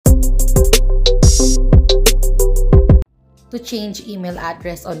To change email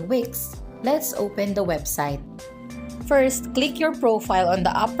address on Wix, let's open the website. First, click your profile on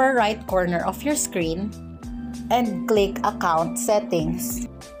the upper right corner of your screen and click Account Settings.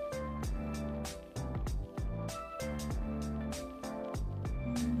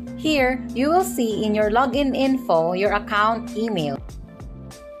 Here, you will see in your login info your account email.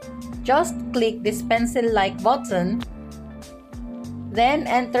 Just click this pencil-like button, then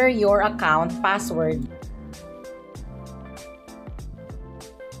enter your account password.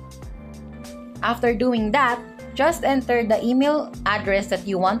 After doing that, just enter the email address that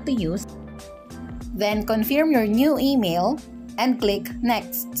you want to use, then confirm your new email and click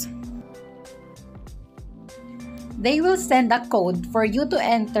Next. They will send a code for you to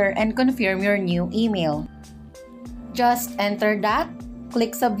enter and confirm your new email. Just enter that,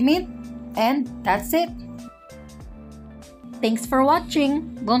 click Submit, and that's it. Thanks for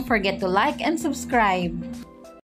watching. Don't forget to like and subscribe.